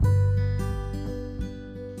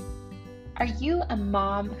Are you a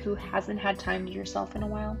mom who hasn't had time to yourself in a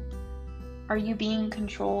while? Are you being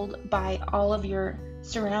controlled by all of your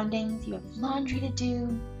surroundings? You have laundry to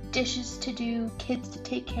do, dishes to do, kids to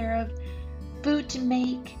take care of, food to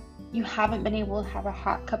make. You haven't been able to have a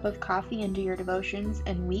hot cup of coffee and do your devotions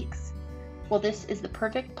in weeks? Well, this is the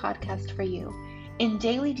perfect podcast for you. In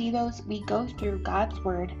Daily Devos, we go through God's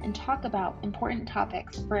Word and talk about important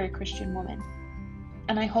topics for a Christian woman.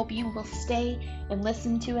 And I hope you will stay and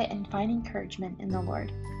listen to it and find encouragement in the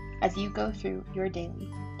Lord as you go through your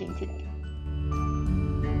daily, day-to-day.